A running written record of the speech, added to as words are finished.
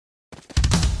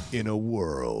In a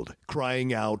world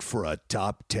crying out for a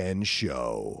top 10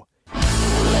 show,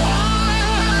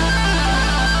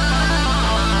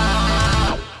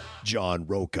 John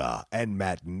Roca and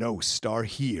Matt Nost are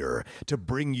here to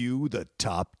bring you the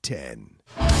top 10.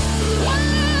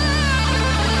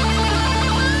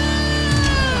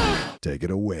 Take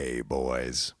it away,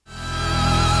 boys.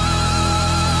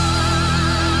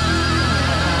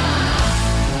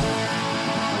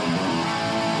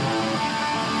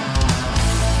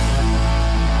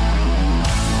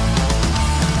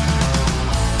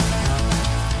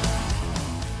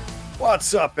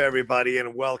 What's up, everybody,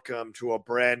 and welcome to a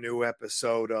brand new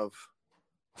episode of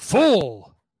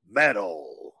Full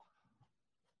Metal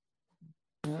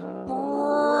Bracket.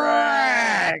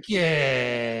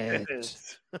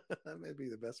 That may be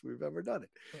the best we've ever done it.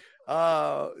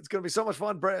 It's going to be so much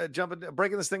fun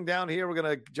breaking this thing down here. We're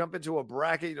going to jump into a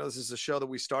bracket. You know, this is a show that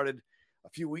we started a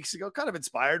few weeks ago, kind of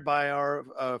inspired by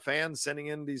our fans sending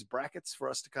in these brackets for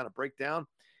us to kind of break down.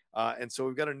 And so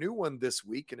we've got a new one this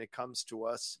week, and it comes to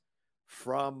us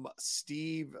from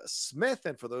Steve Smith.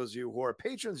 And for those of you who are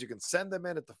patrons, you can send them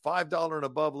in at the $5 and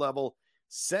above level.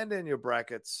 Send in your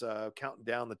brackets, counting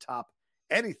down the top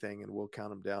anything, and we'll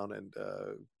count them down and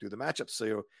do the matchups.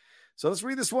 So let's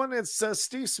read this one. It's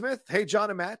Steve Smith. Hey, John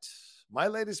and Matt, my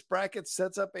latest bracket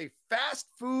sets up a fast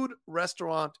food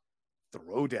restaurant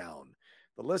throwdown.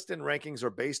 The list and rankings are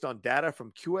based on data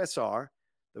from QSR,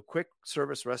 the Quick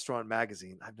Service Restaurant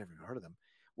Magazine. I've never even heard of them,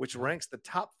 which ranks the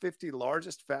top 50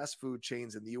 largest fast food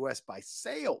chains in the U.S. by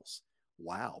sales.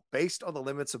 Wow. Based on the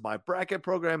limits of my bracket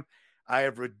program, I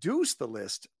have reduced the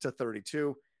list to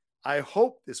 32. I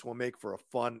hope this will make for a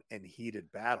fun and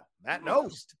heated battle. Matt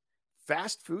Nost,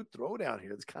 fast food throwdown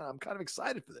here. I'm kind of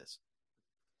excited for this.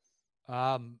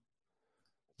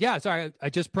 Yeah, sorry. I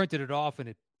just printed it off, and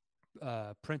it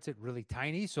prints it really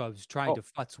tiny. So I was trying to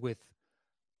futz with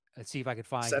and see if I could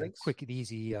find settings? A quick and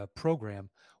easy program.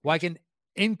 Well, I can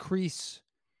increase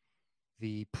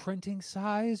the printing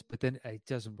size, but then it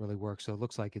doesn't really work. So it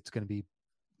looks like it's going to be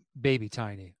baby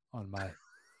tiny on my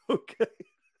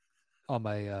on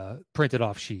my printed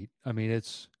off sheet. I mean,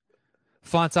 it's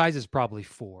font size is probably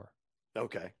 4.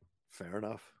 Okay, fair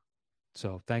enough.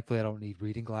 So thankfully I don't need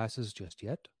reading glasses just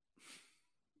yet.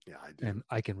 Yeah, I do. And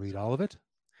I can read all of it.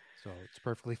 So it's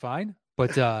perfectly fine.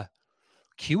 But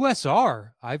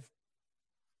QSR, I've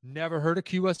never heard of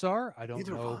QSR. I don't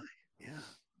Neither know. have I. Yeah.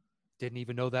 Didn't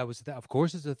even know that was that. Of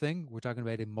course, it's a thing. We're talking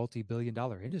about a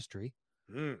multi-billion-dollar industry.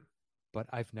 But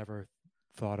I've never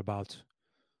thought about,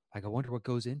 like, I wonder what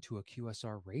goes into a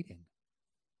QSR rating.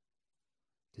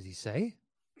 Does he say?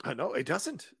 No, it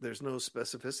doesn't. There's no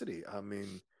specificity. I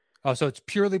mean, oh, so it's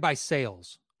purely by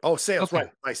sales. Oh, sales, okay.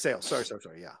 Right? By sales. Sorry.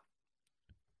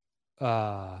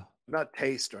 Yeah. Not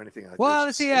taste or anything like that.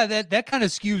 Well, see, yeah, that kind of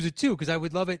skews it too, because I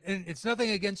would love it. And it's nothing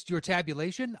against your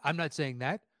tabulation. I'm not saying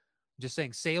that. I'm just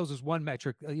saying sales is one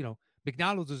metric.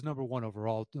 McDonald's is number one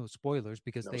overall. No spoilers,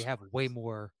 because they have way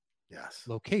more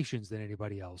locations than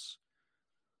anybody else.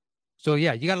 So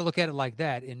yeah, you got to look at it like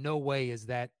that. In no way is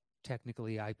that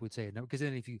technically, I would say, no, because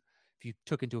then if you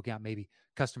took into account maybe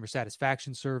customer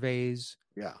satisfaction surveys,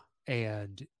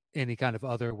 and any kind of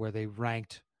other where they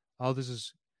ranked, if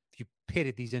you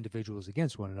pitted these individuals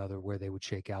against one another, where they would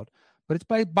shake out. But it's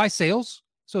by sales,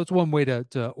 so it's one way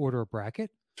to order a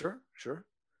bracket. Sure.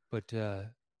 But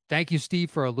thank you,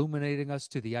 Steve, for illuminating us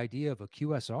to the idea of a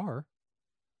QSR.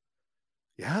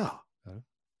 Yeah.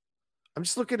 I'm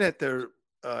just looking at their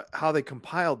how they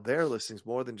compiled their listings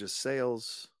more than just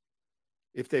sales.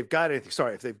 If they've got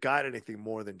anything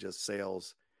more than just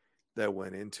sales that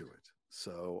went into it.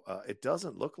 So it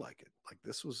doesn't look like it. Like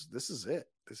this is it.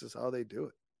 This is how they do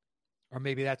it. Or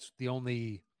maybe that's the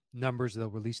only numbers they'll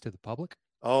release to the public.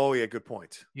 Oh yeah, good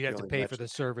point. You'd have to pay for the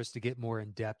service to get more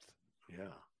in depth.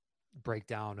 Yeah.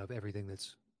 Breakdown of everything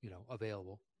that's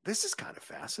available. This is kind of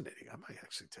fascinating. I might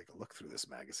actually take a look through this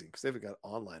magazine, because they've got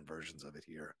online versions of it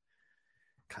here.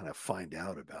 Kind of find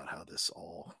out about how this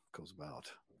all goes about.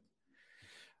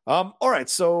 All right,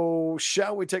 so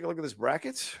shall we take a look at this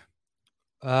bracket?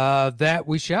 That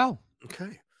we shall.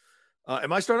 Okay.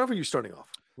 Am I starting off, or are you starting off?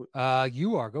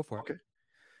 You are. Go for it. Okay.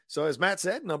 So as Matt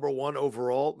said, number 1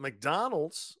 overall,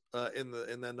 McDonald's in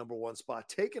that number 1 spot,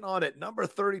 taken on at number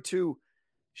 32,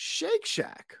 Shake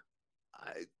Shack.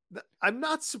 I'm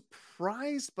not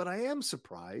surprised, but I am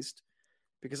surprised,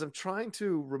 because I'm trying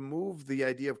to remove the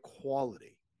idea of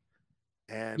quality.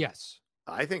 And yes,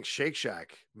 I think Shake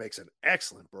Shack makes an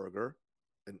excellent burger,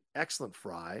 an excellent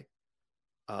fry.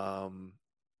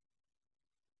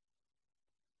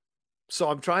 So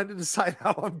I'm trying to decide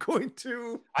how I'm going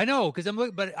to. I know, because I'm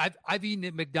looking, but I've eaten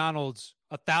at McDonald's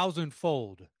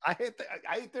 1,000-fold. I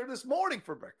ate there this morning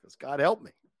for breakfast. God help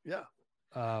me. Yeah.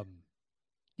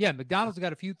 Yeah, McDonald's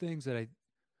got a few things that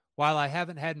while I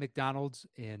haven't had McDonald's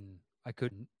I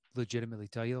couldn't legitimately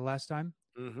tell you the last time.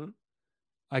 Mm-hmm.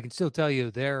 I can still tell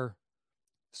you their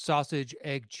sausage,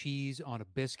 egg, cheese on a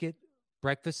biscuit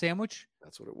breakfast sandwich.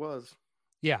 That's what it was.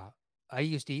 Yeah. I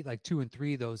used to eat like 2 and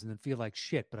 3 of those and then feel like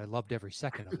shit, but I loved every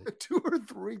second of it. 2 or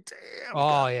 3, damn.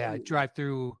 Oh, yeah. Drive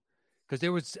through, because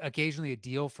there was occasionally a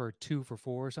deal for 2 for $4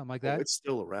 or something like that. It's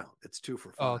still around. It's 2 for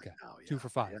 $5. Oh, okay. Now. Yeah. 2 for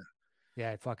 $5. Yeah.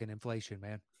 Yeah, fucking inflation,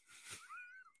 man.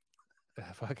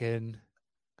 Fucking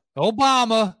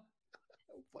Obama.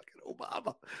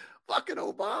 Fucking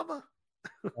Obama.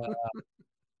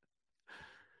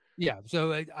 Yeah,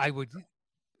 so I would,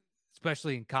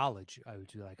 especially in college, I would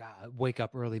do like wake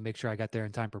up early, make sure I got there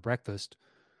in time for breakfast.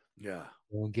 Yeah.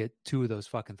 And get 2 of those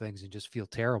fucking things and just feel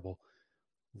terrible.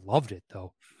 Loved it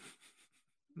though.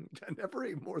 I never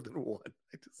ate more than 1.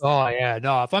 Oh yeah,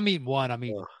 no. If I'm eating 1, I'm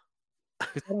eating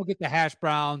because I don't get the hash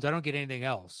browns. I don't get anything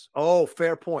else. Oh,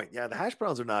 fair point. Yeah, the hash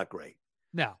browns are not great.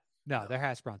 No, their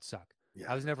hash browns suck. Yeah,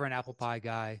 I was never an apple pie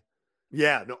guy.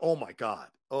 Yeah, no. Oh my God.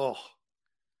 Oh,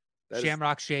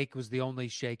 Shamrock Shake was the only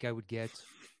shake I would get,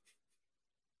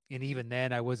 and even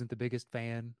then, I wasn't the biggest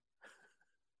fan.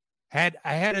 I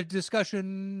had a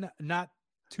discussion not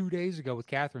 2 days ago with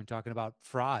Catherine talking about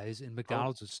fries, and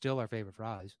McDonald's is still our favorite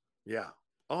fries. Yeah.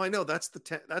 Oh, I know. That's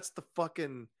the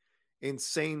fucking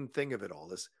insane thing of it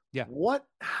all. Yeah.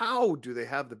 How do they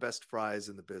have the best fries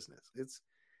in the business? It's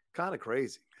kind of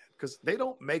crazy, man, because they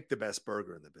don't make the best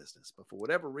burger in the business, but for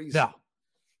whatever reason, no,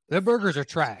 their burgers are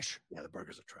trash. Yeah, the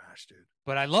burgers are trash, dude.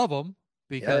 But I love them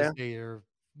because they are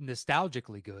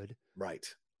nostalgically good. Right.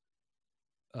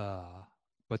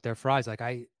 But their fries, like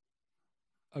I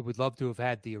would love to have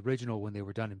had the original when they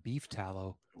were done in beef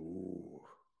tallow. Ooh.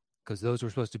 Because those were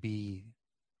supposed to be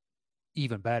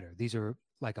even better. These are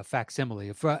like a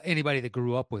facsimile. For anybody that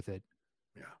grew up with it,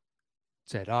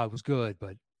 said, "Oh, it was good,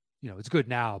 but it's good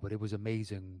now, but it was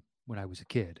amazing when I was a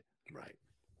kid." Right.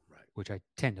 Which I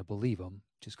tend to believe them,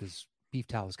 just because beef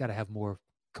tallow's got to have more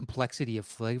complexity of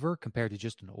flavor compared to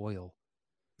just an oil.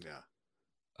 Yeah.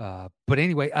 But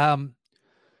anyway,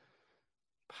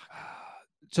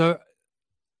 so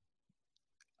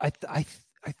I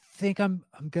think I'm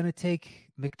gonna take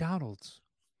McDonald's.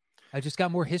 I just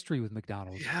got more history with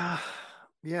McDonald's.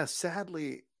 Yeah.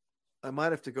 Sadly, I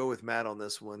might have to go with Matt on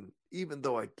this one, even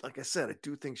though like I said, I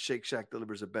do think Shake Shack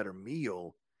delivers a better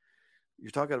meal.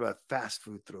 You're talking about fast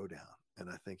food throwdown, and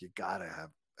I think you gotta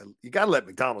let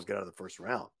McDonald's get out of the first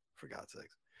round, for God's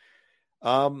sakes.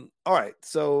 All right,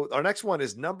 so our next one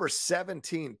is number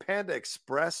 17, Panda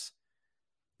Express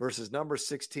versus number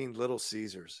 16, Little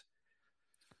Caesars.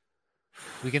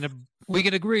 We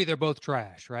can agree they're both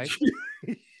trash, right?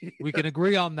 We can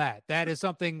agree on that. That is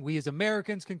something we as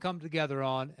Americans can come together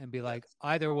on and be like,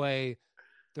 either way,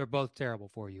 they're both terrible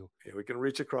for you. Yeah, we can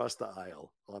reach across the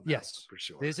aisle on that. Yes, for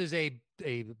sure. This is a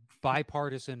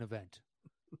bipartisan event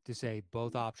to say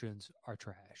both options are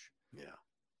trash. Yeah.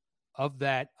 Of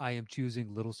that, I am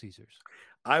choosing Little Caesars.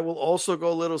 I will also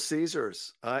go Little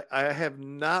Caesars. I have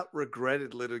not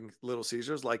regretted Little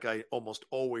Caesars like I almost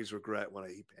always regret when I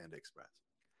eat Panda Express.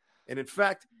 And in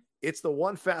fact, it's the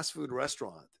one fast food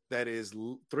restaurant that is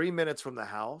 3 minutes from the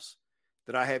house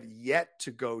that I have yet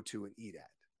to go to and eat at.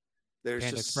 There's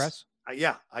Panda just Express?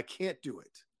 I can't do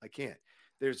it. I can't.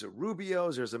 There's a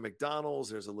Rubio's, there's a McDonald's,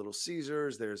 there's a Little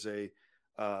Caesars, there's a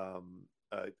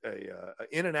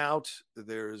In-N-Out,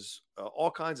 there's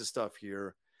all kinds of stuff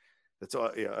here. That's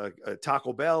a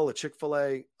Taco Bell, a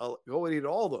Chick-fil-A. I'll go and eat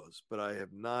all those, but I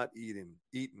have not eaten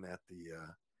at the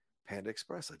Panda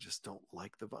Express. I just don't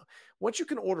like the vibe. Once you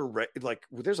can order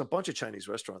there's a bunch of Chinese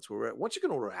restaurants where once you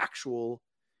can order actual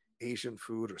Asian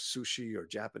food or sushi or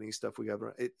Japanese stuff,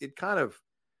 it kind of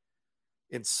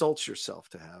insults yourself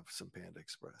to have some Panda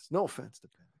Express. No offense to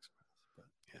Panda Express, but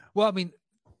yeah. Well, I mean,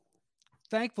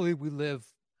 thankfully we live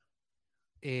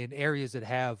in areas that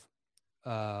have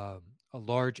a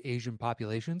large Asian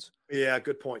populations. Yeah,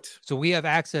 good point. So we have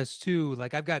access to,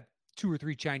 like, I've got 2 or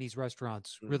 3 Chinese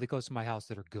restaurants really close to my house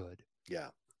that are good. Yeah.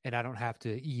 And I don't have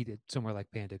to eat at somewhere like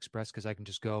Panda Express because I can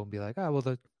just go and be like, oh,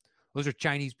 well, those are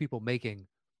Chinese people making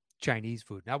Chinese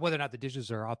food. Now, whether or not the dishes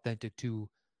are authentic to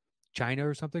China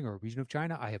or something, or a region of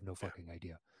China, I have no fucking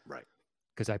idea. Right.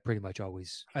 Because I pretty much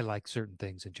I like certain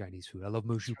things in Chinese food. I love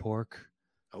mushu pork.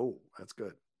 Oh, that's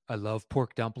good. I love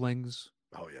pork dumplings.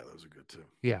 Oh, yeah, those are good too.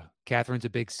 Yeah. Catherine's a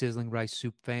big sizzling rice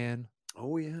soup fan.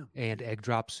 Oh, yeah. And egg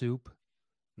drop soup.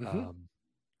 Mm-hmm.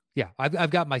 Yeah, I've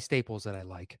got my staples that I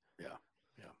like. Yeah.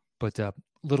 But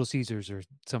Little Caesars are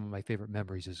some of my favorite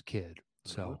memories as a kid.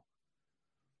 So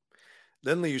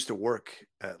Lindley used to work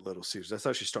at Little Caesars. That's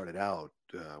how she started out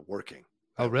working.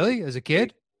 Oh, really? As a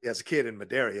kid? As a kid in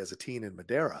Madeira, as a teen in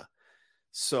Madeira.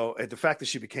 So, and the fact that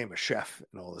she became a chef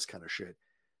and all this kind of shit,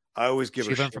 I always give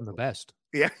her She learned shit. from the best.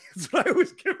 Yeah, that's what I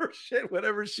always give her shit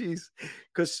whenever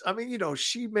because I mean,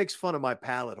 she makes fun of my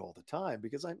palate all the time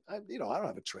because I don't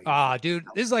have a train. Dude,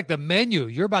 this is like the menu.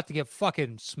 You're about to get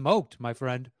fucking smoked, my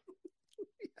friend.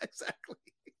 Exactly.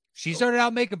 She started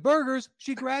out making burgers.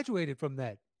 She graduated from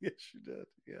that. Yes, she did.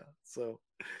 Yeah. So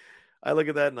I look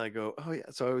at that and I go, oh yeah.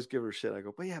 So I always give her shit. I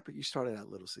go, but you started at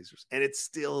Little Caesars, and it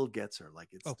still gets her. Like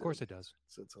it's. Of course it does.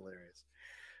 So it's hilarious.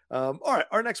 All right,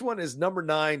 our next one is number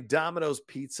 9, Domino's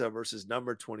Pizza versus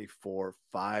number 24,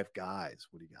 Five Guys.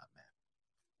 What do you got, man?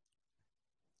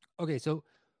 Okay, so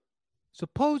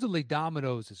supposedly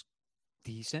Domino's is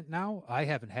decent now. I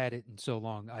haven't had it in so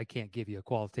long, I can't give you a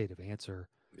qualitative answer.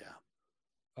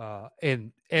 Yeah.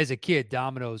 And as a kid,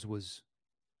 Domino's was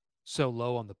so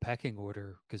low on the pecking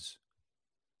order because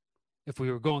if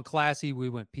we were going classy, we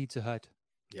went Pizza Hut.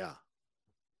 Yeah.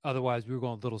 Otherwise, we were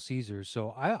going Little Caesars.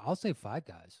 So I'll say Five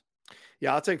Guys.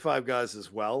 Yeah, I'll take Five Guys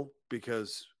as well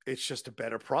because it's just a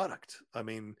better product. I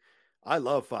mean, I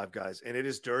love Five Guys, and it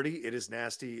is dirty, it is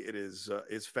nasty,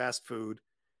 it's fast food,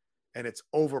 and it's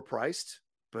overpriced.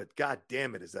 But god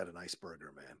damn it, is that a nice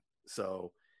burger, man?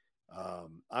 So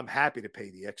I'm happy to pay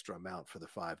the extra amount for the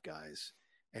Five Guys.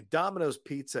 And Domino's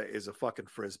Pizza is a fucking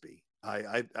frisbee.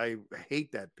 I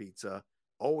hate that pizza.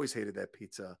 Always hated that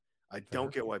pizza. I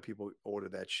don't get why people order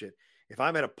that shit. If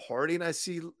I'm at a party and I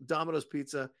see Domino's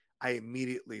Pizza, I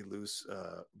immediately lose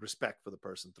respect for the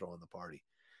person throwing the party.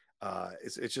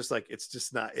 It's just like, it's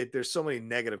just not, there's so many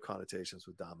negative connotations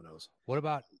with Domino's. What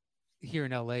about here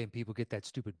in LA and people get that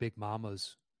stupid Big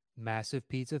Mama's massive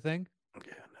pizza thing?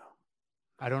 Yeah, no.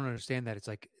 I don't understand that. It's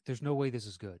like, there's no way this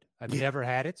is good. I've never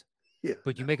had it. Yeah.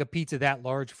 But you make a pizza that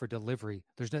large for delivery.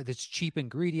 It's cheap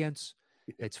ingredients.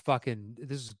 It's fucking,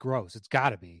 this is gross. It's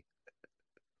gotta be.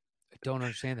 I don't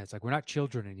understand that. It's like, we're not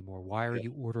children anymore. Why are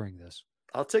you ordering this?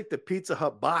 I'll take the Pizza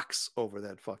Hut box over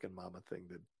that fucking mama thing.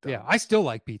 Yeah, I still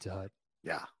like Pizza Hut.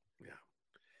 Yeah, yeah.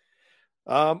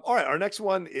 All right, our next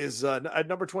one is at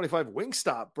number 25,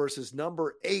 Wingstop versus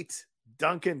number 8,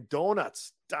 Dunkin'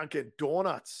 Donuts. Dunkin'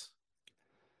 Donuts.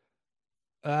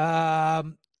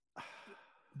 Though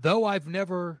I've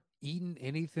never eaten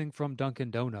anything from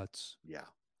Dunkin' Donuts, yeah,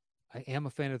 I am a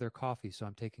fan of their coffee, so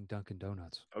I'm taking Dunkin'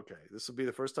 Donuts. Okay, this will be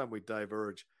the first time we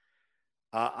diverge.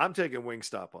 I'm taking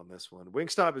Wingstop on this one.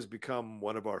 Wingstop has become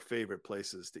one of our favorite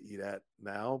places to eat at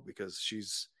now because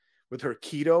she's with her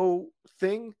keto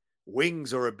thing.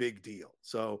 Wings are a big deal.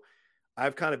 So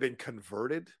I've kind of been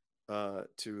converted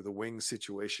to the wing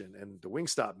situation, and the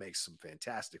Wingstop makes some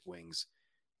fantastic wings,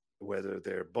 whether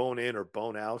they're bone in or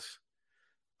bone out.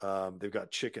 They've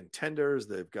got chicken tenders.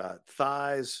 They've got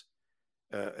thighs.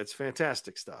 It's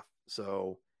fantastic stuff.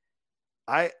 So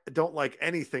I don't like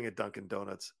anything at Dunkin'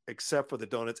 Donuts except for the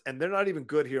donuts, and they're not even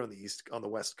good here on the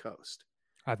West Coast.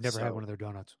 I've never had one of their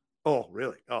donuts. Oh,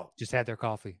 really? Oh, just had their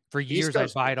coffee. For years,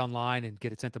 I'd buy it online and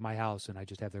get it sent to my house, and I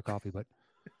just have their coffee. But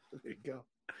there you go.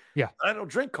 Yeah, I don't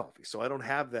drink coffee, so I don't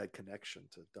have that connection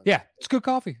to Dunkin'. Yeah, it's good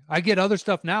coffee. I get other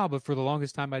stuff now, but for the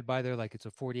longest time, I'd buy their it's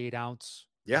a 48 ounce.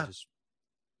 Yeah,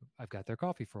 I've got their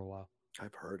coffee for a while.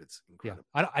 I've heard it's incredible.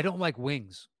 Yeah, I don't like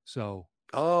wings, so.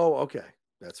 Oh, okay.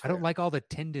 That's fair. I don't like all the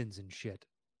tendons and shit.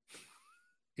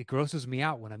 It grosses me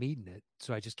out when I'm eating it,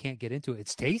 so I just can't get into it.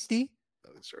 It's tasty.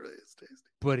 Oh, it sure is tasty.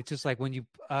 But it's just like when you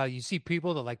see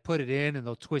people that put it in and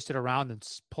they'll twist it around and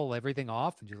pull everything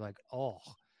off, and you're like, oh,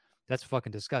 that's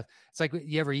fucking disgusting. It's like,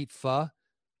 you ever eat pho?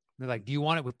 They're like, do you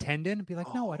want it with tendon? And be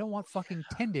like, no, I don't want fucking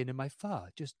tendon in my pho.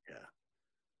 Just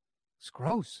it's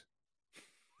gross.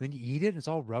 Then you eat it, and it's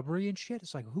all rubbery and shit.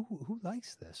 It's like, who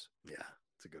likes this? Yeah,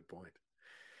 it's a good point.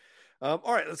 All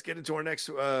right, let's get into our next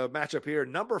matchup here.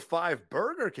 Number 5,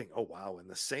 Burger King. Oh, wow. In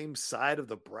the same side of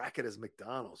the bracket as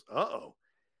McDonald's. Uh-oh.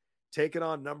 Taking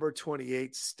on number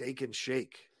 28, Steak and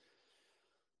Shake.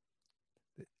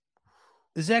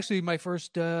 This is actually my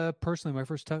first, personally, my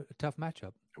first tough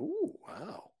matchup. Ooh,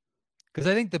 wow. Because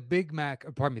I think the Big Mac,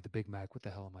 what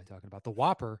the hell am I talking about? The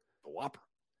Whopper. The Whopper.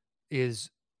 Is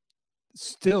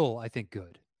still, I think,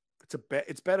 good.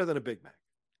 It's better than a Big Mac.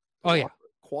 Oh, yeah.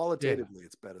 Qualitatively,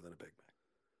 it's better than a Big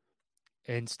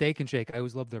Mac. And Steak and Shake, I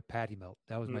always loved their patty melt.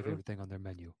 That was my favorite thing on their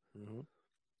menu. Mm-hmm.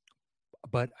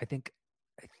 But I think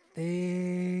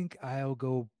I'll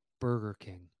go Burger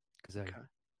King because I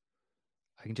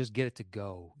can just get it to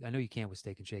go. I know you can with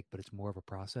Steak and Shake, but it's more of a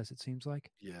process, it seems like.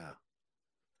 Yeah.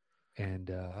 And,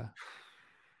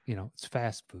 it's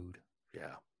fast food.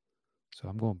 Yeah. So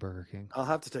I'm going Burger King. I'll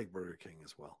have to take Burger King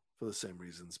as well for the same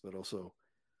reasons, but also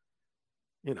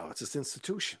You know, it's this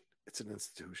institution. It's an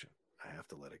institution. I have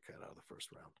to let it get out of the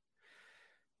first round.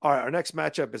 All right, our next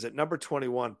matchup is at number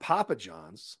 21, Papa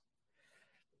John's,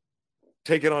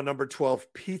 taking on number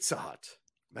 12, Pizza Hut.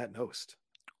 Matt Nost.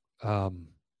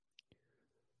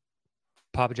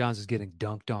 Papa John's is getting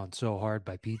dunked on so hard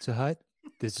by Pizza Hut.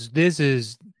 This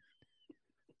is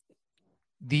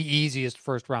the easiest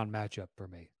first round matchup for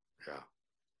me. Yeah.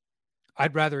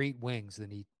 I'd rather eat wings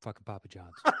than eat fucking Papa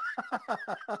John's.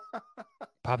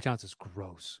 Papa John's is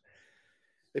gross.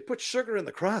 They put sugar in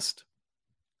the crust.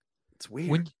 It's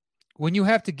weird. When you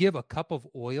have to give a cup of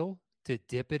oil to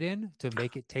dip it in to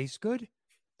make it taste good,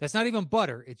 that's not even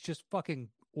butter. It's just fucking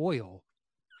oil.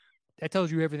 That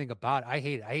tells you everything about it. I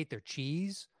hate it. I hate their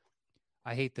cheese.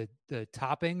 I hate the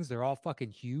toppings. They're all fucking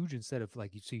huge instead of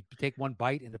like you take one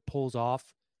bite and it pulls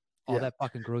off all that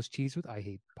fucking gross cheese with. I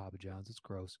hate Papa John's. It's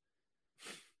gross.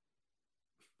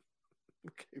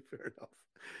 Okay, fair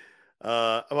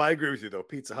enough. Well, I agree with you though.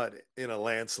 Pizza Hut in a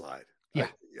landslide. Yeah,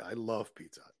 I love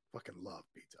Pizza Hut. Fucking love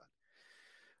Pizza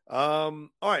Hut.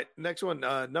 All right, next one.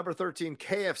 Number 13,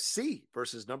 KFC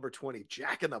versus number 20,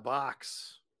 Jack in the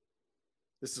Box.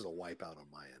 This is a wipeout on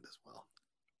my end as well.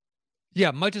 Yeah,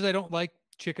 much as I don't like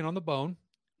chicken on the bone,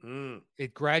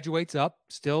 it graduates up,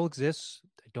 still exists.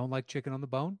 I don't like chicken on the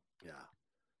bone. Yeah.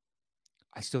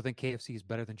 I still think KFC is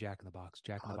better than Jack in the Box.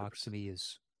 Jack in the 100%. Box to me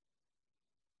is,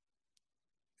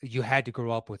 you had to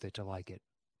grow up with it to like it,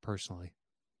 personally.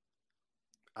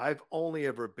 I've only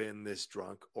ever been this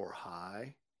drunk or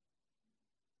high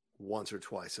once or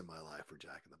twice in my life for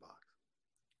Jack in the Box.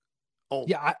 Oh,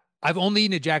 yeah. I've only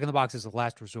eaten a Jack in the Box as a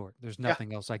last resort. There's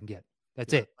nothing else I can get.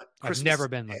 That's it. I've never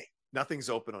been like, nothing's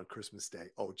open on Christmas Day.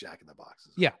 Oh, Jack in the Box.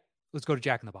 Yeah. Let's go to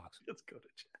Jack in the Box. Let's go to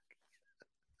Jack.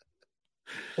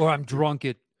 Or I'm drunk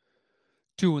at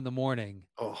 2 a.m.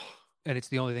 Oh, and it's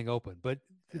the only thing open. But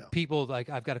people,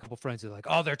 like, I've got a couple friends that are like,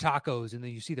 oh, they're tacos. And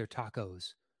then you see their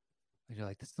tacos. And you're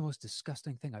like, that's the most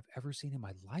disgusting thing I've ever seen in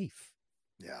my life.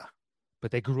 yeah.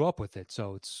 But they grew up with it.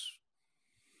 So it's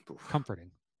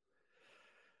comforting.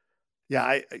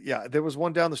 Yeah. There was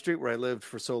one down the street where I lived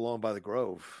for so long by the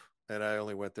Grove, and I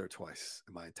only went there twice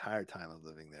in my entire time of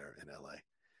living there in LA.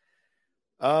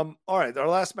 All right. Our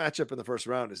last matchup in the first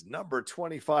round is number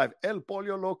 25, El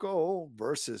Pollo Loco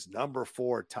versus number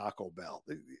 4, Taco Bell.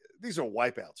 These are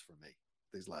wipeouts for me.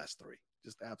 These last three,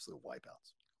 just absolute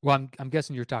wipeouts. Well, I'm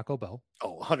guessing you're Taco Bell.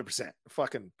 Oh, 100%.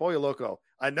 Fucking Pollo Loco.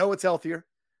 I know it's healthier.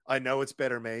 I know it's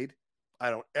better made. I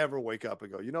don't ever wake up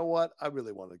and go, you know what? I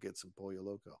really want to get some Pollo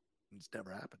Loco. It's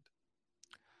never happened.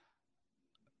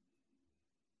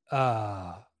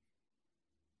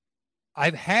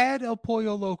 I've had El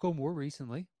Pollo Loco more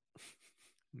recently.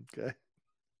 Okay.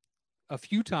 A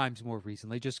few times more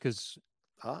recently, just because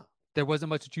there wasn't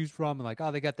much to choose from. And like,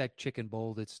 oh, they got that chicken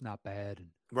bowl that's not bad. And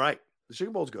right. The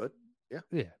chicken bowl's good. Yeah.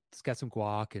 Yeah. It's got some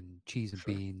guac and cheese and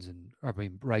beans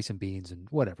rice and beans and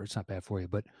whatever. It's not bad for you.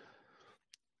 But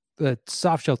the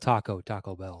soft shell Taco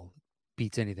Bell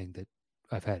beats anything that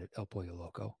I've had at El Pollo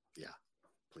Loco. Yeah.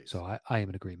 Please. So I am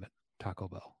in agreement. Taco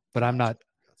Bell. But I'm not.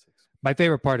 My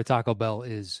favorite part of Taco Bell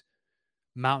is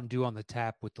Mountain Dew on the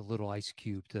tap with the little ice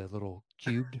cube, the little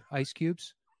cubed ice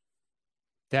cubes.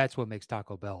 That's what makes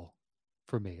Taco Bell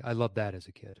for me. I love that as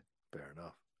a kid. Fair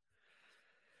enough.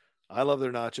 I love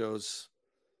their nachos,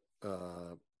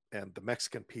 and the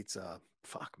Mexican pizza.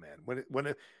 Fuck, man.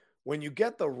 When you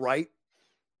get the right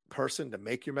person to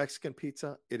make your Mexican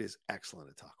pizza, it is excellent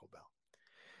at Taco Bell.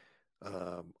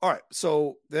 All right,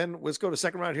 so then let's go to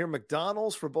second round here.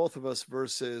 McDonald's for both of us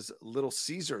versus Little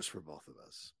Caesars for both of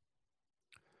us.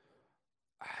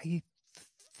 I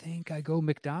think I go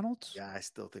McDonald's. Yeah, I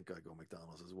still think I go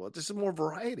McDonald's as well. Just more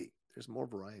variety. There's more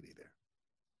variety there.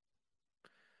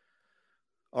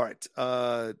 All right,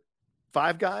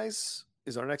 Five Guys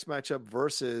is our next matchup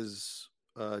versus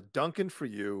Dunkin' for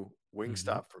you,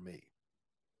 Wingstop for me.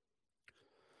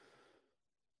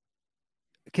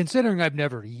 Considering I've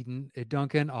never eaten at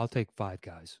Dunkin', I'll take Five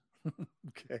Guys.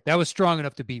 Okay. That was strong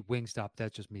enough to beat Wingstop.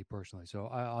 That's just me personally. So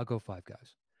I'll go Five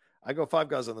Guys. I go Five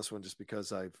Guys on this one just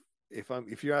because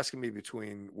if you're asking me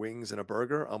between wings and a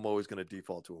burger, I'm always going to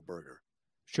default to a burger.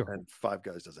 Sure. And Five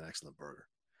Guys does an excellent burger.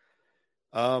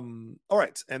 All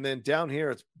right. And then down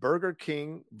here, it's Burger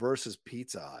King versus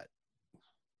Pizza Hut.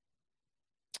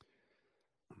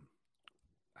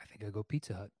 I think I go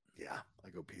Pizza Hut. Yeah, I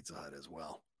go Pizza Hut as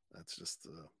well. That's just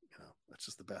that's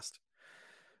just the best.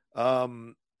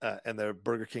 And their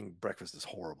Burger King breakfast is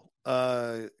horrible.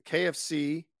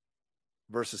 KFC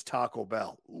versus Taco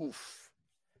Bell. Oof.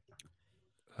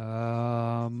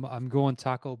 I'm going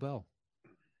Taco Bell.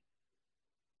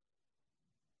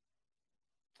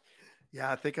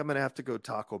 Yeah, I think I'm going to have to go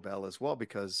Taco Bell as well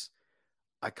because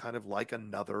I kind of like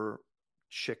another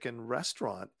chicken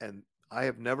restaurant. And I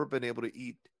have never been able to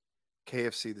eat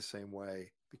KFC the same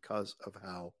way because of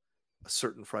how a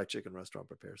certain fried chicken restaurant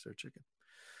prepares their chicken.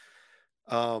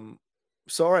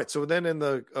 So all right, so then in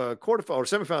the quarterfinal or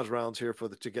semifinals rounds here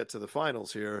to get to the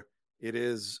finals here, it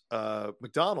is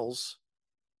McDonald's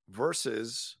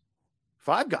versus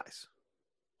Five Guys.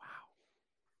 Wow,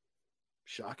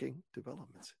 shocking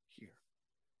developments here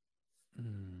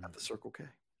at the Circle K.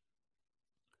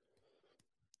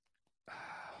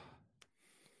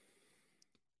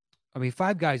 I mean,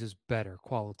 Five Guys is better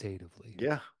qualitatively.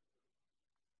 Yeah.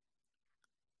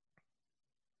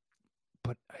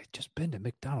 But I've just been to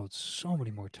McDonald's so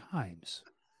many more times.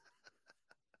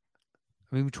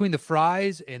 I mean, between the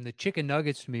fries and the chicken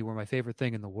nuggets to me were my favorite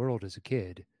thing in the world as a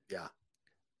kid. Yeah.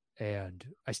 And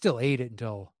I still ate it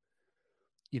until,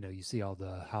 you see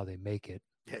how they make it.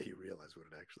 Yeah, you realize what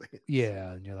it actually is.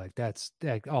 Yeah, and you're like, that's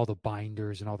all the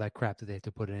binders and all that crap that they have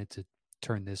to put in it to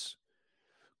turn this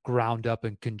ground up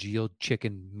and congealed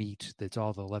chicken meat that's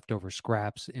all the leftover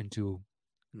scraps into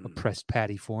a pressed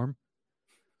patty form.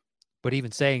 But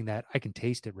even saying that, I can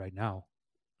taste it right now.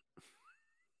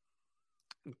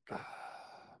 Okay.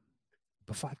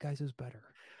 But Five Guys is better.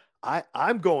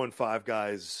 I'm going Five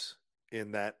Guys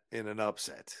in an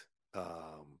upset.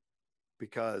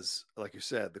 Because like you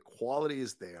said, the quality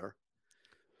is there.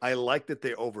 I like that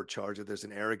they overcharge it. There's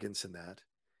an arrogance in that.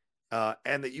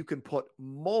 And that you can put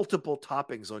multiple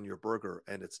toppings on your burger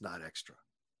and it's not extra.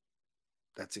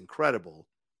 That's incredible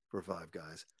for Five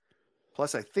Guys.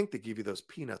 Plus, I think they give you those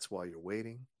peanuts while you're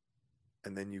waiting.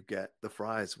 And then you get the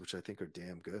fries, which I think are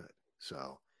damn good.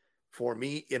 So for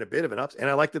me, in a bit of an upset, and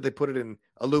I like that they put it in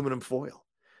aluminum foil.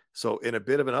 So in a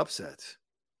bit of an upset,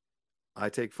 I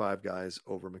take Five Guys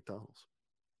over McDonald's.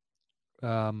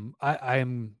 I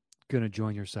am going to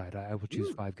join your side. I will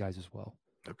choose Five Guys as well.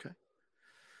 Okay.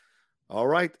 All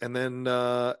right. And then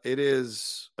it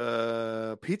is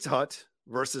Pizza Hut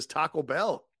versus Taco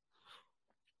Bell.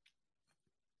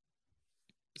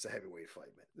 It's a heavyweight fight,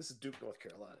 man. This is Duke, North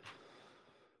Carolina.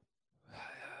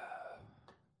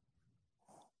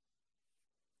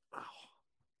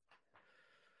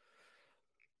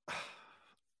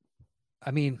 I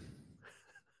mean,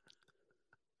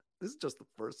 this is just the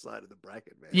first side of the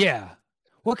bracket, man. Yeah.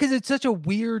 Well, because it's such a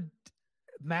weird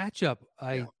matchup.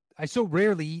 I so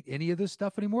rarely eat any of this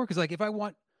stuff anymore. Because like if I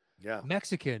want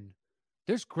Mexican,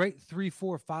 there's great 3,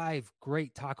 4, 5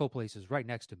 great taco places right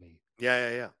next to me.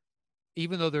 Yeah.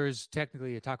 Even though there's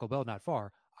technically a Taco Bell not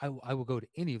far, I will go to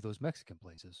any of those Mexican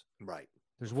places. Right.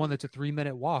 There's one that's a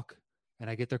 3-minute walk, and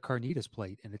I get their carnitas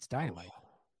plate, and it's dynamite. Oh,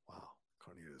 wow.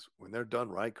 Carnitas. When they're done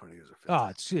right, carnitas are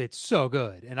fantastic. Oh, it's so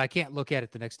good. And I can't look at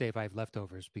it the next day if I have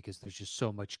leftovers because there's just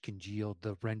so much congealed,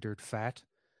 the rendered fat.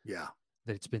 Yeah.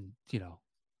 That it's been,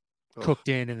 cooked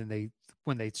in, and then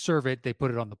when they serve it, they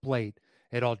put it on the plate.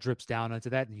 It all drips down onto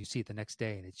that, and you see it the next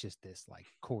day, and it's just this like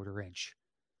 1/4 inch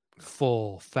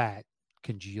full fat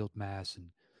congealed mass,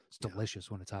 and it's delicious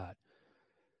when it's hot.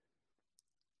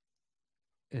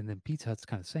 And then Pizza Hut's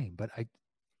kind of the same, but I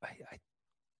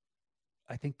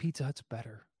think Pizza Hut's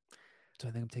better. So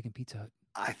I think I'm taking Pizza Hut.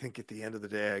 I think at the end of the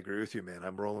day, I agree with you, man.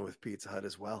 I'm rolling with Pizza Hut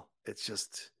as well. It's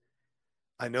just,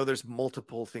 I know there's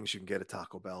multiple things you can get at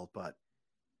Taco Bell, but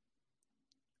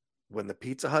when the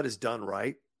Pizza Hut is done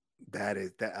right,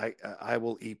 I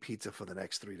will eat pizza for the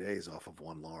next 3 days off of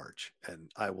one large,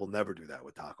 and I will never do that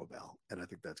with Taco Bell. And I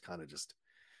think that's kind of just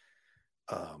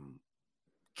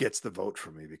gets the vote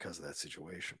for me because of that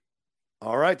situation.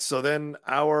 All right, so then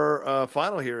our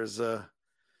final here is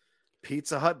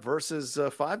Pizza Hut versus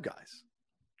Five Guys.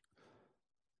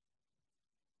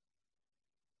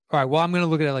 All right, well, I'm going to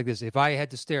look at it like this. If I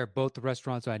had to stare at both the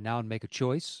restaurants right now and make a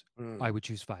choice, I would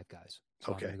choose Five Guys.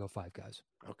 So I'm going to go Five Guys.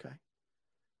 Okay.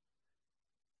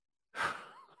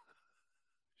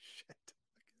 Shit.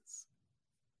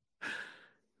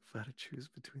 If I had to choose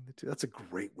between the two, that's a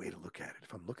great way to look at it.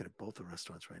 If I'm looking at both the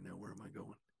restaurants right now, where am I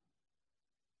going?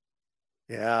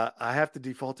 Yeah, I have to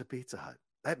default to Pizza Hut.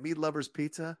 That Meat Lovers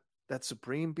pizza, that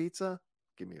Supreme pizza,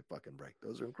 give me a fucking break.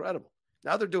 Those are incredible.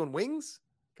 Now they're doing wings.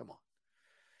 Come on.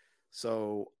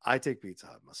 So I take Pizza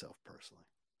Hut myself personally.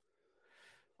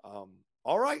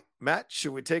 All right, Matt,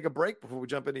 should we take a break before we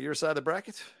jump into your side of the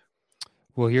bracket?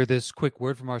 We'll hear this quick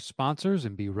word from our sponsors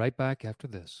and be right back after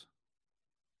this.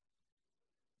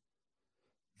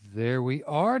 There we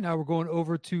are. Now we're going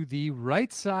over to the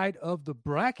right side of the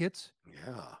bracket.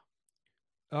 Yeah.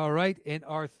 All right. In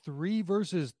our 3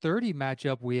 versus 30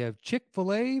 matchup, we have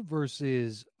Chick-fil-A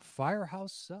versus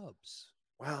Firehouse Subs.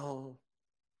 Well,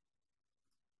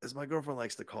 as my girlfriend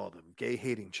likes to call them, gay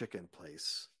hating chicken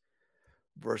place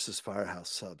versus Firehouse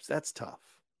Subs. That's tough.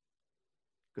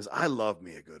 Because I love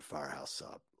me a good Firehouse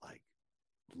Sub. Like,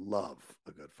 love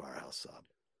a good Firehouse Sub.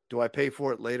 Do I pay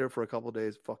for it later for a couple of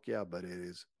days? Fuck yeah, but it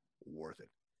is worth it.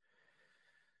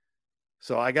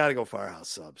 So I got to go Firehouse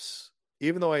Subs.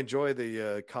 Even though I enjoy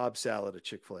the Cobb salad at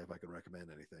Chick-fil-A, if I can recommend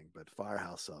anything, but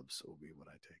Firehouse Subs will be what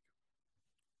I take.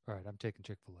 All right, I'm taking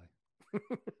Chick-fil-A.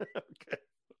 Okay,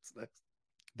 what's next?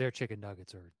 Their chicken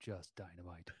nuggets are just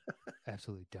dynamite.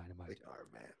 Absolutely dynamite. They are,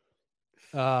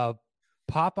 man.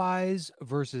 Popeyes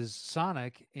versus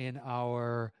Sonic in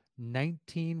our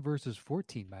 19 versus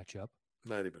 14 matchup.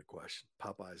 Not even a question.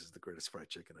 Popeyes is the greatest fried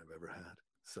chicken I've ever had.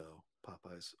 So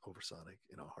Popeyes over Sonic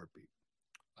in a heartbeat.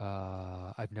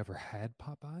 I've never had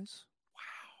Popeyes.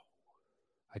 Wow.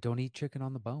 I don't eat chicken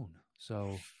on the bone,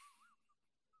 so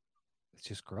it's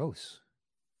just gross.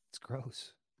 It's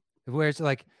gross. Where it's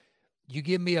like you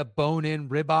give me a bone-in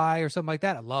ribeye or something like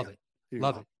that, I love it.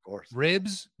 Love it. Of course.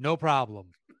 Ribs, no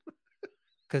problem.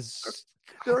 Because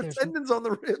there are tendons on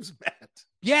the ribs, Matt.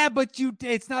 Yeah, but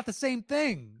it's not the same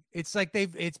thing. It's like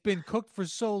it's been cooked for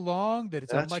so long that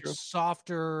it's a much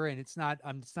softer, and it's not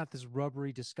this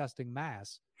rubbery, disgusting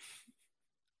mass.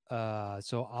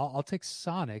 So I'll take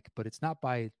Sonic, but it's not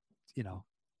by,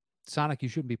 Sonic. You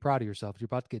shouldn't be proud of yourself. You're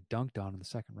about to get dunked on in the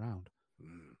second round.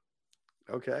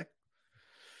 Okay.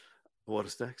 What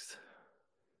is next?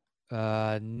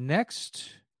 Next,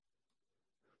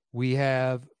 we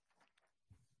have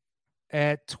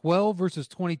at 12 versus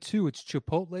 22, it's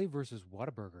Chipotle versus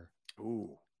Whataburger.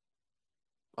 Ooh.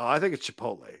 I think it's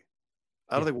Chipotle.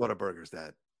 I don't think Whataburger's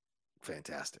that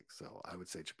fantastic, so I would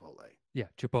say Chipotle. Yeah,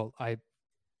 Chipotle. I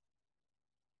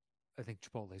think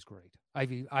Chipotle is great.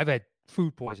 I've had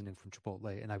food poisoning from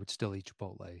Chipotle, and I would still eat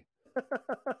Chipotle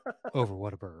over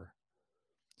Whataburger.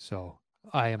 So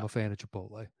I am a fan of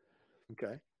Chipotle.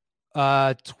 Okay.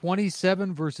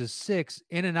 27 versus 6,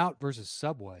 In-N-Out versus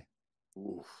Subway.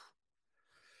 Oof.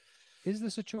 Is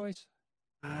this a choice?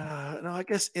 No, I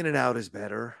guess In-N-Out is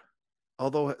better.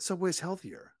 Although Subway's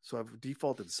healthier. So I've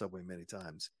defaulted to Subway many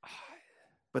times.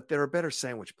 But there are better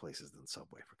sandwich places than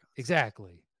Subway, for God's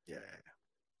Exactly. Yeah.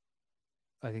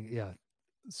 I think,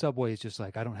 Subway is just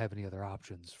like, I don't have any other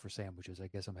options for sandwiches. I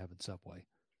guess I'm having Subway.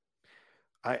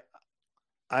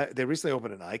 They recently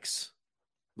opened an Ike's,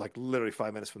 like literally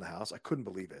 5 minutes from the house. I couldn't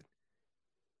believe it.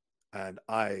 And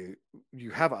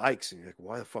you have Ike's, and you're like,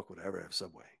 why the fuck would I ever have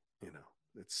Subway?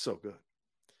 It's so good.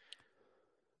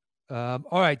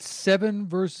 All right, 7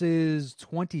 versus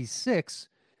 26.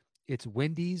 It's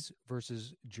Wendy's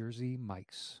versus Jersey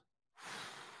Mike's.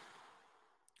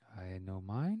 I know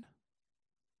mine.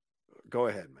 Go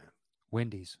ahead, man.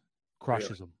 Wendy's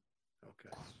crushes them.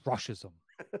 Okay. Crushes them.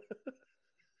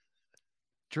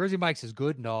 Jersey Mike's is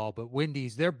good and all, but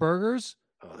Wendy's, their burgers.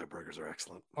 Oh, their burgers are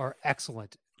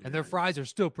excellent. And their fries are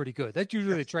still pretty good. That's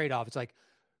usually the trade-off. It's like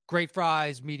great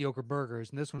fries, mediocre burgers.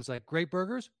 And this one's like great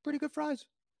burgers, pretty good fries.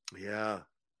 Yeah.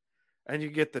 And you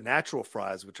get the natural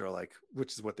fries, which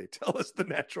is what they tell us, the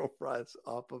natural fries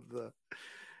off of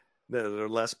they're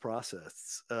less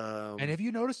processed. And have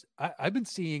you noticed, I've been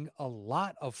seeing a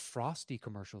lot of Frosty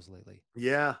commercials lately.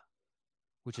 Yeah.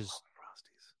 Which is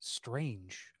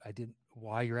strange.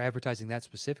 Why you're advertising that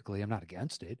specifically. I'm not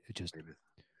against it. It just a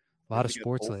lot of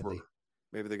sports lately.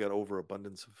 Maybe they got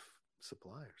overabundance of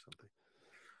supply or something.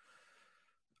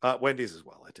 Wendy's as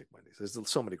well. I take Wendy's. There's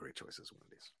so many great choices.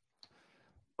 Wendy's.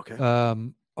 Okay.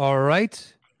 All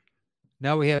right.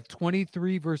 Now we have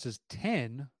 23 versus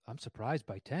 10. I'm surprised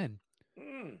by 10.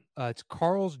 It's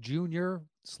Carl's Jr.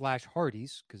 /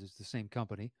 Hardee's, because it's the same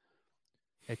company,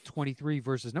 at 23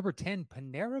 versus number 10,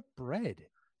 Panera Bread.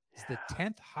 It's the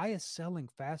 10th highest selling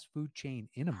fast food chain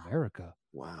in America.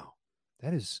 Wow.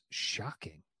 That is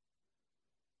shocking.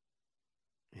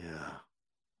 Yeah.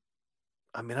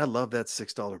 I mean, I love that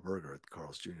 $6 burger at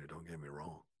Carl's Jr. Don't get me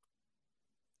wrong.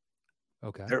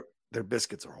 Okay. Their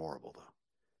biscuits are horrible, though.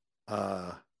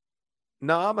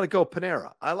 No, I'm going to go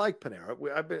Panera. I like Panera.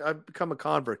 I've become a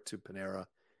convert to Panera.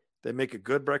 They make a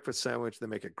good breakfast sandwich. They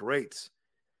make a great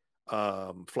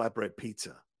flatbread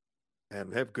pizza,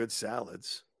 and have good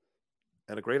salads,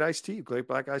 and a great iced tea, great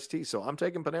black iced tea. So I'm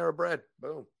taking Panera Bread.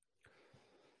 Boom.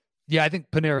 Yeah, I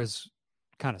think Panera is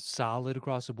kind of solid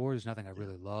across the board. There's nothing I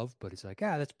really love, but it's like,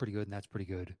 that's pretty good, and that's pretty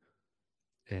good.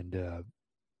 And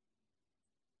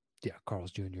Carl's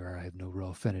Jr. I have no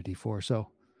real affinity for. So,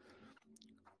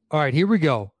 all right, here we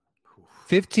go.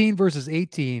 15 versus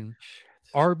 18.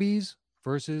 Arby's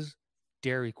versus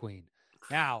Dairy Queen.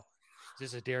 Now,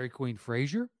 is this a Dairy Queen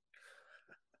Frasier?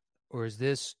 Or is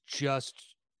this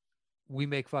just we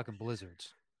make fucking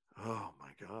blizzards? Oh my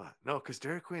God. No, because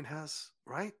Dairy Queen has,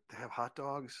 right? They have hot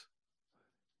dogs.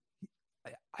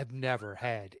 I've never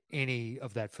had any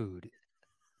of that food.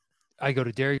 I go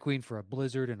to Dairy Queen for a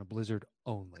Blizzard and a Blizzard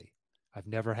only. I've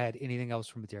never had anything else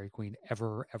from a Dairy Queen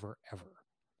ever, ever, ever.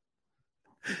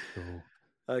 So,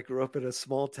 I grew up in a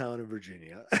small town in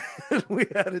Virginia. We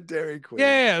had a Dairy Queen.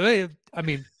 yeah, I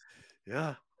mean,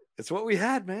 yeah, it's what we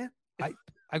had, man.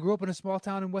 I grew up in a small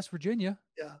town in West Virginia.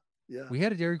 Yeah, yeah. We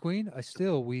had a Dairy Queen.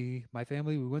 My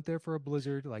family, we went there for a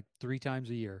Blizzard like 3 times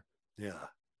a year. Yeah.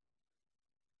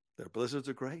 Their Blizzards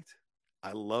are great.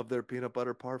 I love their peanut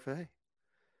butter parfait.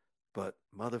 But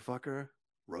motherfucker,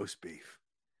 roast beef.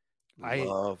 I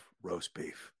love roast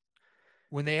beef.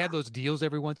 When they had those deals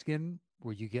every once again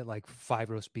where you get like 5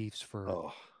 roast beefs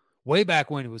for way back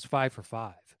when it was 5 for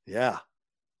 $5. Yeah.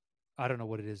 I don't know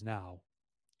what it is now.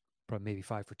 Probably maybe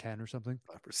 5 for $10 or something.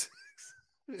 5 for 6.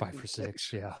 5 for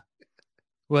 6, yeah.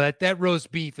 Well, that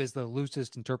roast beef is the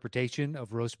loosest interpretation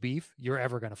of roast beef you're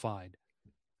ever going to find.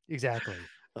 Exactly.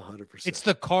 100%. It's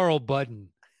the Carl Budden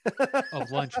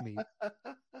of lunch meat.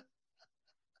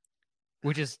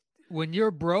 Which is, when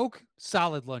you're broke,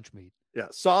 solid lunch meat. Yeah,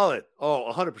 solid.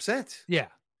 Oh, 100%. Yeah.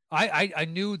 I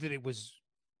knew that it was,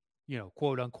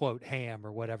 quote unquote ham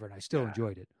or whatever, and I still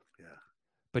enjoyed it. Yeah.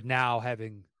 But now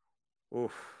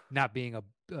not being a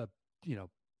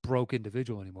broke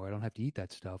individual anymore, I don't have to eat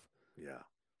that stuff. Yeah.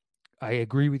 I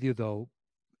agree with you, though.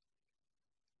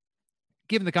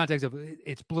 Given the context of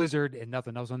it's Blizzard and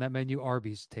nothing else on that menu,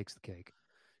 Arby's takes the cake.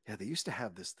 Yeah, they used to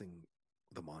have this thing,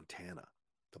 the Montana.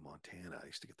 I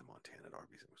used to get the Montana at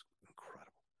Arby's. It was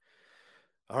incredible.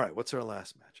 All right, what's our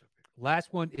last matchup here?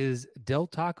 Last one is Del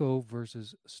Taco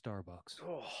versus Starbucks.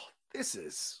 Oh, this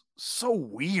is so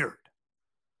weird.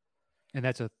 And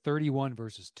that's a 31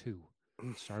 versus 2.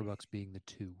 Starbucks being the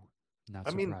 2. Not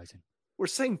surprising. We're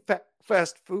saying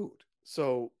fast food.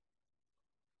 So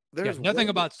there's nothing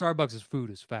about Starbucks' food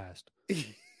is fast.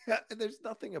 Yeah, and there's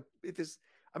nothing.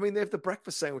 They have the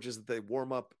breakfast sandwiches that they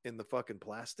warm up in the fucking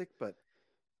plastic, but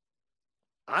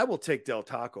I will take Del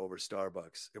Taco over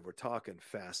Starbucks if we're talking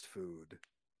fast food.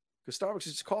 Because Starbucks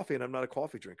is just coffee, and I'm not a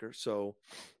coffee drinker, so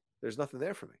there's nothing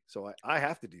there for me. So I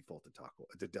have to default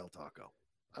to Del Taco.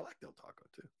 I like Del Taco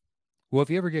too. Well, if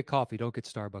you ever get coffee, don't get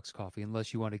Starbucks coffee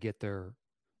unless you want to get their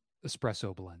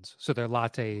espresso blends. So their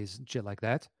lattes and shit like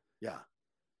that. Yeah.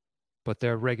 But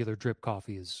their regular drip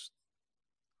coffee is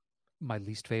my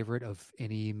least favorite of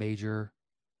any major.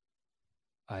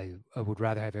 I would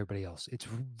rather have everybody else. It's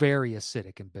very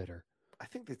acidic and bitter. I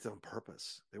think it's on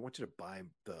purpose. They want you to buy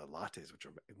the lattes, which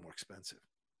are more expensive.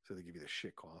 So they give you the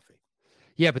shit coffee.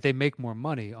 Yeah, but they make more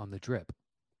money on the drip.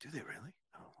 Do they really?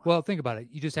 Oh, wow. Well, think about it.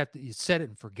 You just have to set it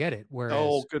and forget it.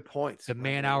 Whereas good point. The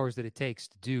man hours that it takes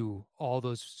to do all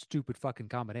those stupid fucking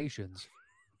combinations,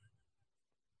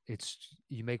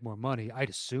 you make more money, I'd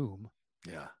assume.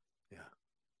 Yeah.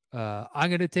 I'm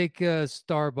going to take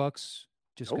Starbucks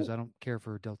just because I don't care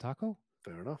for Del Taco.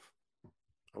 Fair enough.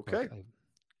 Okay.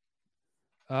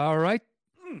 All right.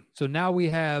 So now we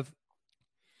have,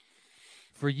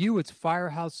 for you, it's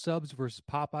Firehouse Subs versus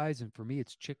Popeyes, and for me,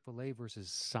 it's Chick-fil-A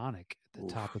versus Sonic at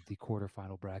the top of the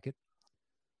quarterfinal bracket.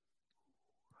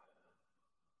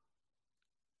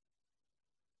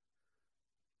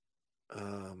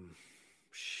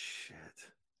 Shit.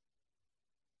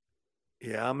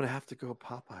 Yeah, I'm gonna have to go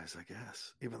Popeyes, I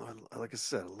guess. Even though, like I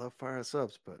said, I love Firehouse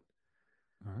Subs, but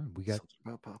all right, we got something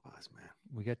about Popeyes, man.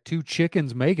 We got 2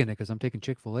 chickens making it because I'm taking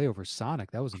Chick-fil-A over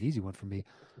Sonic. That was an easy one for me.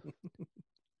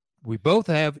 We both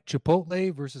have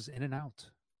Chipotle versus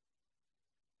In-N-Out.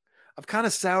 I've kind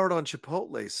of soured on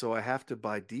Chipotle, so I have to,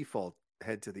 by default,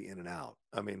 head to the In-N-Out.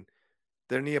 I mean,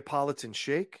 their Neapolitan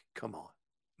shake, come on.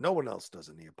 No one else does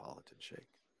a Neapolitan shake.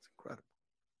 It's incredible.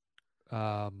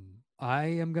 I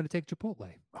am going to take Chipotle.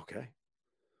 Okay.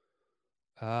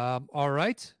 All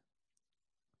right.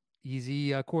 Easy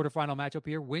quarterfinal matchup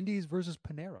here. Wendy's versus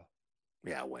Panera.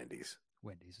 Yeah, Wendy's.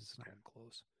 Wendy's is not even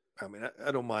close. I mean,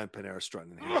 I don't mind Panera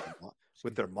strutting here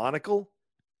with their monocle,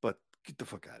 but get the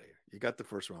fuck out of here. You got the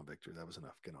first round victory. That was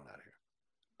enough. Get on out of here.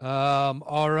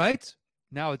 All right.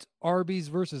 Now it's Arby's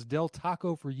versus Del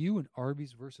Taco for you and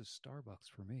Arby's versus Starbucks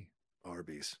for me.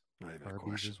 Arby's. Not even Arby's a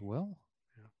question. as well.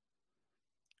 Yeah.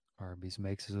 Arby's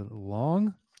makes it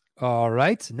along. All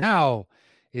right. Now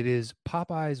it is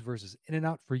Popeyes versus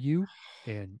In-N-Out for you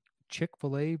and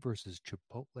Chick-fil-A versus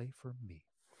Chipotle for me.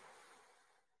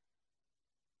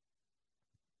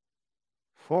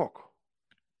 Fuck.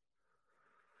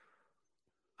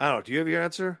 I don't know. Do you have your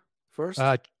answer first?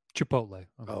 Chipotle.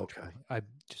 Okay.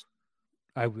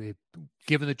 I would,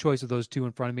 given the choice of those 2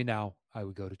 in front of me now, I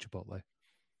would go to Chipotle.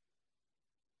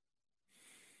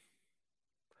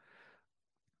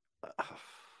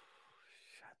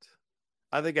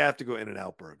 I think I have to go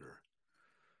In-N-Out Burger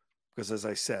because, as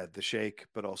I said, the shake,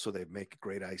 but also they make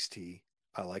great iced tea.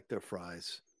 I like their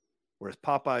fries. Whereas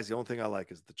Popeyes, the only thing I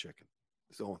like is the chicken.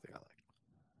 It's the only thing I like.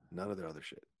 None of their other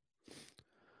shit.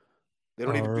 They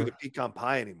don't even do the pecan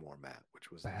pie anymore, Matt,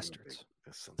 which was bastards.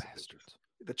 Bastards.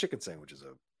 The chicken sandwich is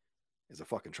a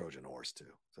fucking Trojan horse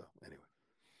too. So anyway.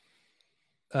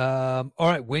 All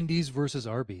right, Wendy's versus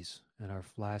Arby's in our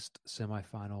last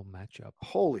semifinal matchup.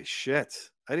 Holy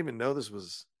shit. I didn't even know this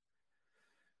was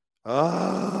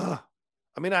I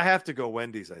mean, I have to go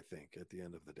Wendy's, I think, at the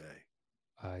end of the day.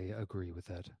 I agree with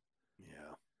that.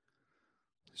 Yeah.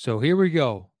 So here we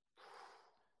go.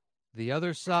 The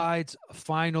other side's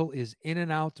final is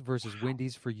In-N-Out versus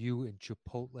Wendy's for you and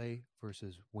Chipotle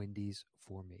versus Wendy's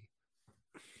for me.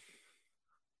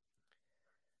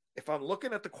 If I'm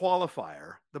looking at the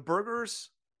qualifier, the burgers,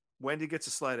 Wendy gets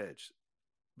a slight edge.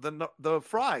 The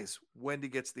fries, Wendy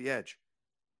gets the edge.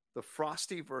 The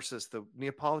Frosty versus the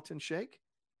Neapolitan shake,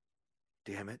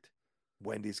 damn it,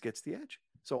 Wendy's gets the edge.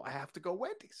 So I have to go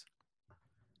Wendy's.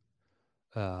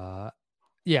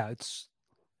 Yeah, it's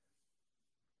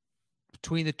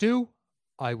between the two.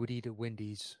 I would eat at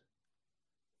Wendy's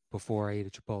before I ate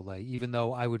at Chipotle, even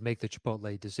though I would make the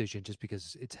Chipotle decision just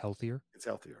because it's healthier. It's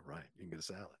healthier, right? You can get a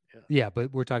salad. Yeah. Yeah,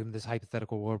 but we're talking this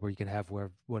hypothetical world where you can have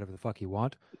whatever the fuck you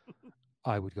want.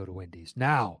 I would go to Wendy's.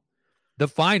 Now, the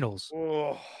finals.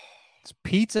 Oh. It's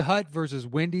Pizza Hut versus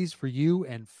Wendy's for you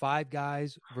and Five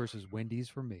Guys versus Wendy's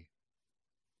for me.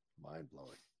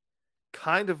 Mind-blowing.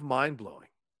 Kind of mind-blowing.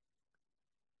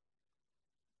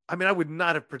 I mean, I would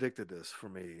not have predicted this for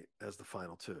me as the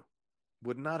final two.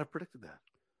 Would not have predicted that.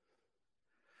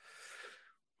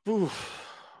 Ooh,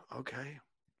 okay.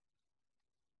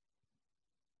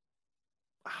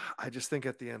 I just think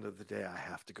at the end of the day, I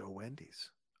have to go Wendy's.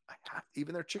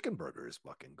 Even their chicken burger is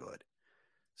fucking good.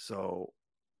 So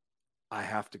I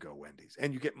have to go Wendy's.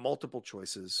 And you get multiple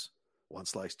choices. 1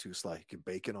 slice, 2 slice. You can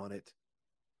bacon on it.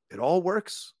 It all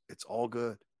works. It's all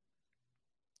good.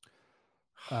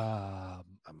 I'm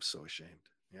so ashamed.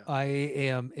 Yeah. I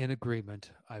am in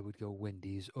agreement. I would go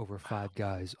Wendy's over Five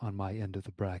Guys on my end of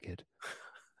the bracket.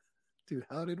 Dude,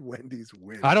 how did Wendy's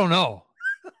win? I don't know.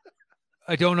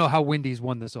 I don't know how Wendy's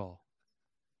won this all.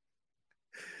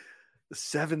 The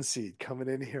 7 seed coming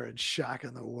in here and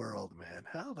shocking the world, man.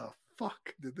 How the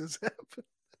fuck did this happen?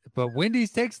 But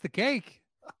Wendy's takes the cake.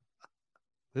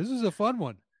 This is a fun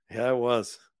one. Yeah, it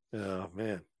was. Oh,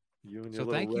 man. So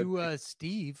thank you,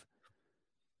 Steve,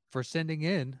 for sending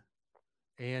in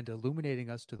and illuminating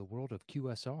us to the world of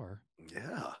QSR.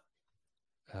 Yeah.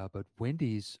 But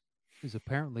Wendy's is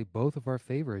apparently both of our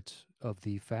favorites of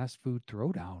the fast food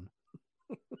throwdown.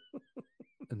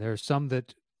 And there are some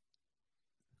that,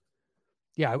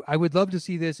 yeah, I would love to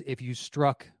see this if you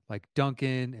struck like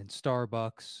Dunkin' and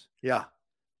Starbucks. Yeah.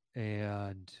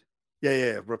 And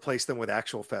yeah. Replace them with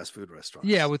actual fast food restaurants.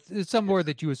 Yeah, with some more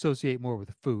that you associate more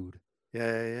with food.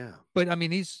 Yeah. But I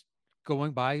mean, he's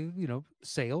going by,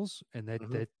 sales, and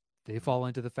that they fall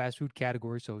into the fast food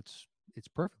category, so it's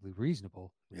perfectly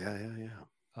reasonable. Yeah.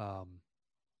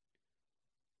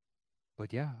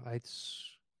 But yeah, it's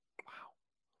wow.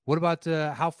 What about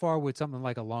how far would something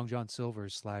like a Long John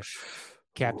Silver's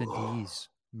 / Captain D's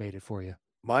made it for you?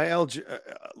 My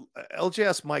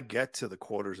LJS might get to the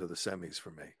quarters of the semis for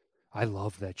me. I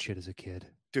loved that shit as a kid.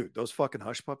 Dude, those fucking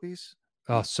hush puppies.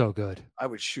 Oh, so good. I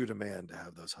would shoot a man to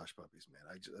have those hush puppies, man.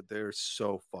 They're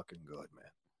so fucking good,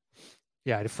 man.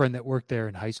 Yeah, I had a friend that worked there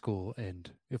in high school, and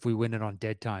if we went in on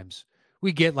dead times,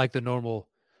 we get like the normal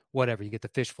whatever. You get the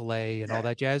fish fillet and all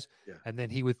that jazz. Yeah. And then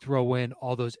he would throw in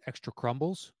all those extra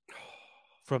crumbles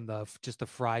from just the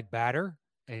fried batter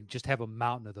and just have a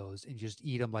mountain of those and just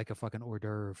eat them like a fucking hors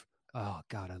d'oeuvre. Oh,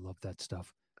 God, I love that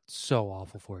stuff. It's so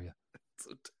awful for you.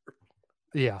 So terrible.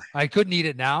 Yeah, I couldn't eat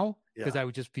it now because I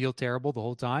would just feel terrible the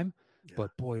whole time. Yeah.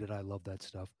 But boy, did I love that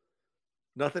stuff.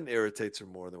 Nothing irritates her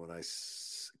more than when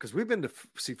because we've been to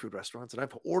seafood restaurants and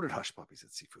I've ordered hush puppies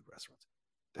at seafood restaurants.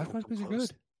 Hush puppies are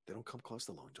good. They don't come close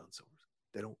to Long John Silver's.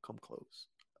 They don't come close.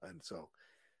 And so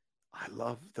I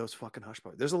love those fucking hush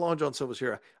puppies. There's a Long John Silver's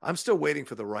here. I'm still waiting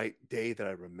for the right day that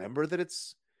I remember that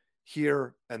it's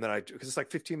here. And then because it's like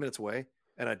 15 minutes away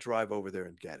and I drive over there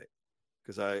and get it.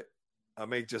 Because I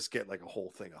may just get like a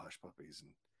whole thing of hush puppies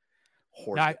and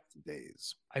hoard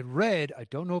days. I read, I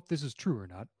don't know if this is true or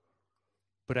not,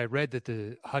 but I read that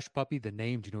the hush puppy, the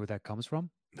name, do you know where that comes from?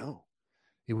 No.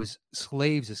 It was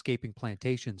slaves escaping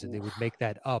plantations, and they would make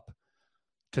that up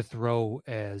to throw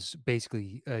as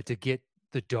basically to get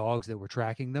the dogs that were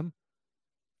tracking them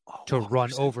to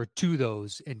run over to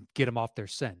those and get them off their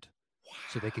scent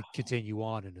so they could continue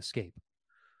on and escape.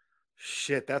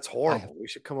 Shit, that's horrible. We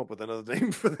should come up with another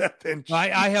name for that then.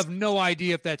 I have no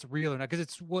idea if that's real or not, because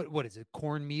it's what is it?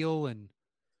 Cornmeal and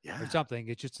or something.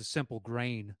 It's just a simple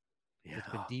grain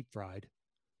that's been deep fried.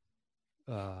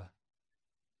 But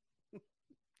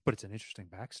it's an interesting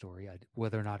backstory.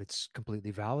 Whether or not it's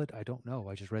completely valid, I don't know.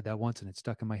 I just read that once and it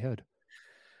stuck in my head.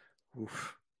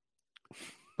 Oof.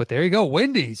 But there you go,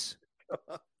 Wendy's.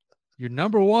 You're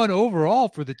number one overall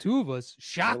for the two of us.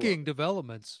 Shocking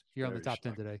developments here on the top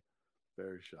 10 today.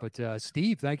 Very shocking. But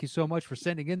Steve, thank you so much for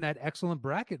sending in that excellent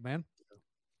bracket, man.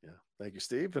 Yeah, thank you,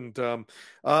 Steve. And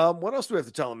what else do we have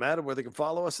to tell them, Matt, where they can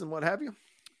follow us and what have you?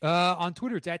 On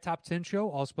Twitter, it's at Top 10 Show,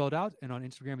 all spelled out. And on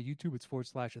Instagram and YouTube, it's /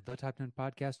 The Top 10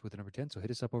 Podcast with the number 10. So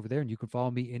hit us up over there, and you can follow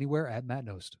me anywhere at Matt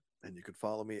Nost. And you can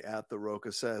follow me at The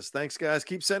Rocha Says. Thanks, guys.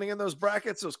 Keep sending in those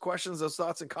brackets, those questions, those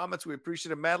thoughts, and comments. We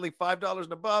appreciate it madly. $5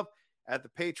 and above at the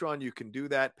Patreon. You can do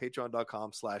that.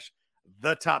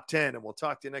 Patreon.com/The Top 10. And we'll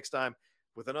talk to you next time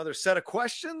with another set of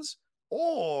questions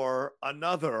or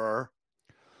another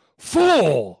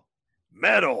Full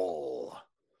Metal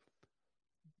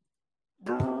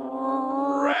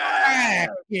Bracket.